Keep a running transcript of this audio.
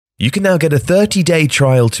You can now get a 30-day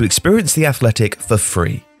trial to experience the athletic for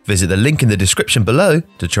free. Visit the link in the description below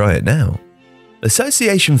to try it now.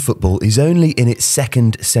 Association football is only in its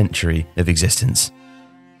second century of existence.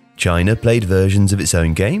 China played versions of its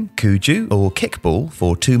own game, Cuju or kickball,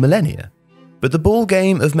 for 2 millennia. But the ball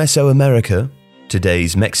game of Mesoamerica,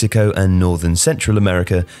 today's Mexico and northern Central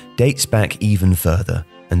America, dates back even further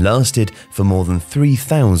and lasted for more than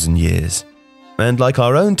 3,000 years. And like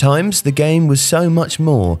our own times, the game was so much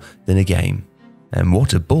more than a game. And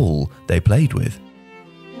what a ball they played with.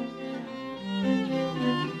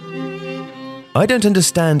 I don't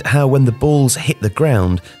understand how when the balls hit the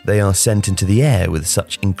ground, they are sent into the air with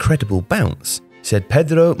such incredible bounce, said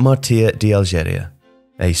Pedro Martí de Algeria,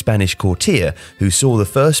 a Spanish courtier who saw the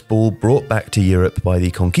first ball brought back to Europe by the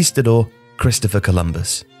conquistador Christopher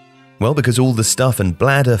Columbus. Well, because all the stuff and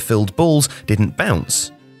bladder-filled balls didn't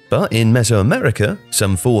bounce. But in Mesoamerica,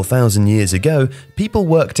 some 4,000 years ago, people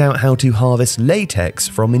worked out how to harvest latex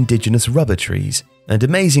from indigenous rubber trees, and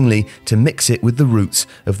amazingly, to mix it with the roots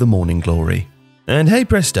of the morning glory. And hey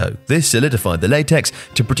presto, this solidified the latex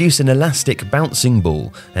to produce an elastic bouncing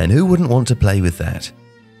ball, and who wouldn't want to play with that?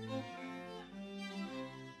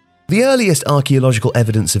 The earliest archaeological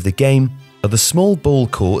evidence of the game are the small ball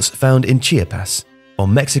courts found in Chiapas,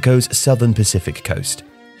 on Mexico's southern Pacific coast,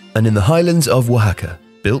 and in the highlands of Oaxaca,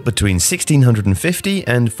 built between 1650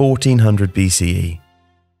 and 1400 BCE.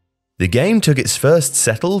 The game took its first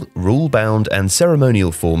settled, rule-bound and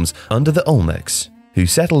ceremonial forms under the Olmecs, who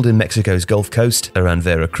settled in Mexico's Gulf Coast around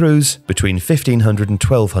Veracruz between 1500 and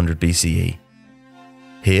 1200 BCE.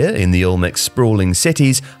 Here, in the Olmec sprawling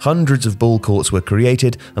cities, hundreds of ball courts were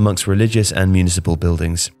created amongst religious and municipal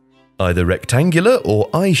buildings. Either rectangular or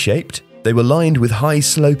eye-shaped, they were lined with high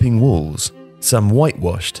sloping walls, some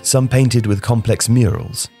whitewashed, some painted with complex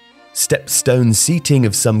murals. Stepped stone seating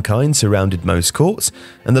of some kind surrounded most courts,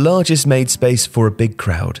 and the largest made space for a big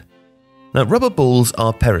crowd. Now, rubber balls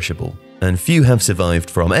are perishable, and few have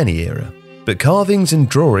survived from any era, but carvings and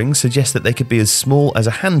drawings suggest that they could be as small as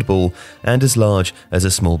a handball and as large as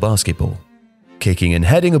a small basketball. Kicking and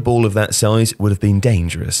heading a ball of that size would have been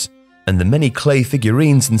dangerous, and the many clay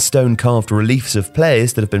figurines and stone-carved reliefs of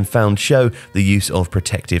players that have been found show the use of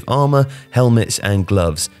protective armor, helmets and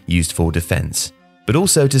gloves used for defense, but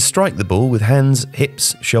also to strike the ball with hands,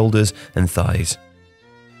 hips, shoulders and thighs.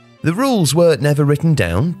 The rules were never written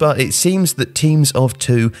down, but it seems that teams of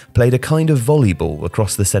 2 played a kind of volleyball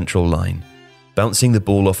across the central line, bouncing the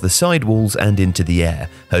ball off the side walls and into the air,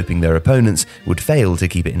 hoping their opponents would fail to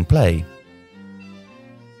keep it in play.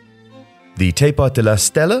 The Tapa de la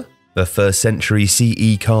Stella, a 1st century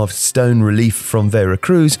CE carved stone relief from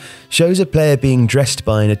Veracruz, shows a player being dressed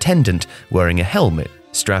by an attendant wearing a helmet,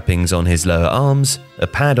 strappings on his lower arms, a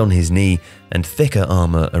pad on his knee, and thicker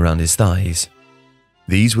armor around his thighs.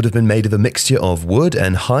 These would have been made of a mixture of wood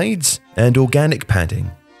and hides and organic padding,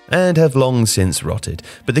 and have long since rotted,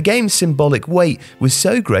 but the game's symbolic weight was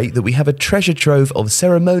so great that we have a treasure trove of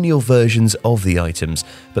ceremonial versions of the items,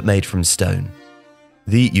 but made from stone.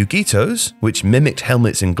 The yuquitos, which mimicked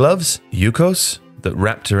helmets and gloves, yucos, that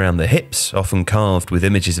wrapped around the hips, often carved with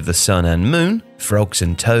images of the sun and moon, frogs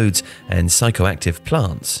and toads, and psychoactive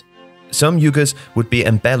plants. Some yugas would be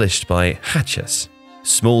embellished by hachas,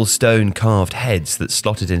 small stone carved heads that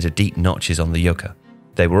slotted into deep notches on the yucca.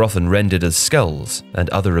 They were often rendered as skulls and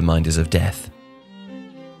other reminders of death.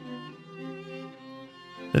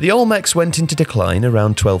 The Olmecs went into decline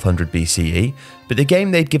around 1200 BCE, but the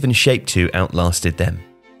game they'd given shape to outlasted them,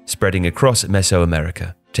 spreading across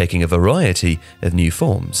Mesoamerica, taking a variety of new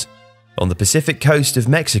forms. On the Pacific coast of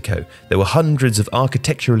Mexico, there were hundreds of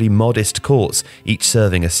architecturally modest courts, each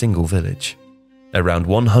serving a single village. Around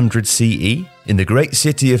 100 CE, in the great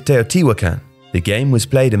city of Teotihuacan, the game was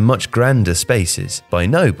played in much grander spaces, by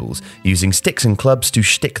nobles using sticks and clubs to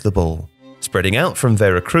shtick the ball. Spreading out from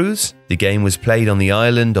Veracruz, the game was played on the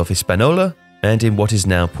island of Hispaniola and in what is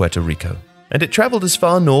now Puerto Rico. And it travelled as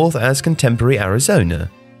far north as contemporary Arizona,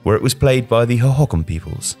 where it was played by the Hohokam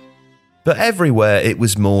peoples. But everywhere it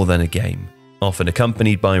was more than a game, often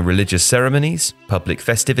accompanied by religious ceremonies, public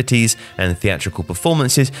festivities and theatrical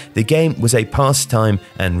performances. The game was a pastime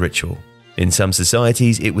and ritual. In some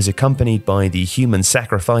societies it was accompanied by the human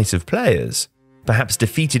sacrifice of players, perhaps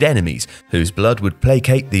defeated enemies whose blood would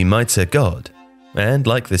placate the Maitza god, and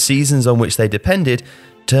like the seasons on which they depended,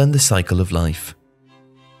 turn the cycle of life.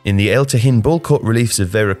 In the El Tajín ball court reliefs of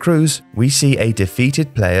Veracruz, we see a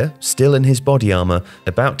defeated player, still in his body armor,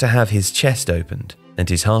 about to have his chest opened and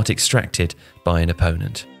his heart extracted by an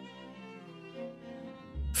opponent.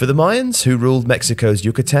 For the Mayans, who ruled Mexico's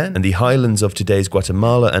Yucatan and the highlands of today's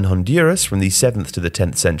Guatemala and Honduras from the 7th to the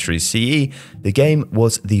 10th centuries CE, the game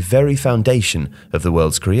was the very foundation of the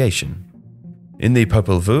world's creation. In the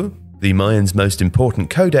Popol Vuh, the Mayans' most important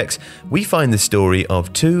codex, we find the story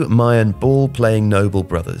of two Mayan ball-playing noble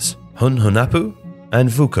brothers, Hun Hunahpu and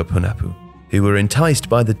Vucub Hunahpu, who were enticed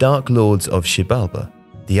by the Dark Lords of Xibalba,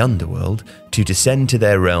 the underworld, to descend to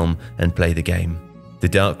their realm and play the game. The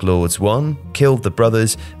Dark Lords won, killed the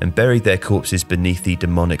brothers, and buried their corpses beneath the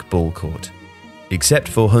demonic ball court, except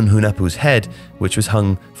for Hun Hunahpu's head, which was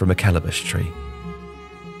hung from a calabash tree.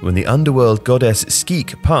 When the underworld goddess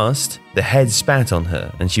Skik passed, the head spat on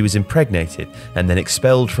her and she was impregnated and then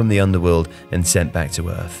expelled from the underworld and sent back to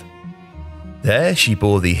Earth. There she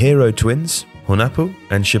bore the hero twins, Hunahpu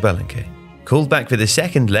and Xbalanque. Called back for the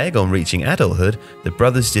second leg on reaching adulthood, the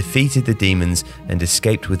brothers defeated the demons and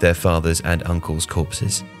escaped with their father's and uncle's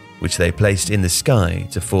corpses, which they placed in the sky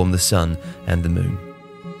to form the sun and the moon.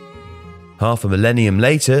 Half a millennium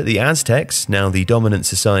later, the Aztecs, now the dominant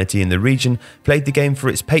society in the region, played the game for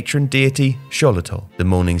its patron deity, Xolotl, the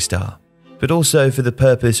morning star, but also for the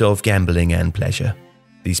purpose of gambling and pleasure.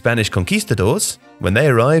 The Spanish conquistadors, when they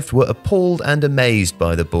arrived, were appalled and amazed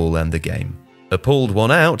by the ball and the game. Appalled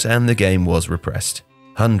won out and the game was repressed.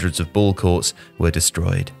 Hundreds of ball courts were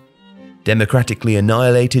destroyed. Democratically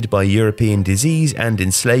annihilated by European disease and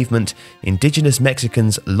enslavement, indigenous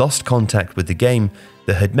Mexicans lost contact with the game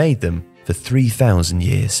that had made them for 3,000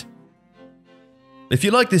 years. If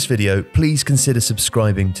you like this video, please consider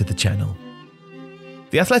subscribing to the channel.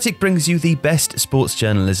 The Athletic brings you the best sports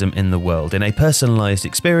journalism in the world in a personalised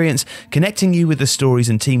experience, connecting you with the stories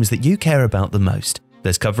and teams that you care about the most.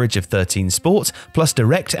 There's coverage of 13 sports, plus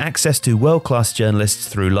direct access to world-class journalists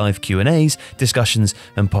through live Q&As, discussions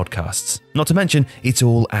and podcasts. Not to mention, it's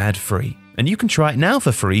all ad-free. And you can try it now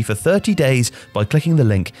for free for 30 days by clicking the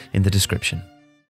link in the description.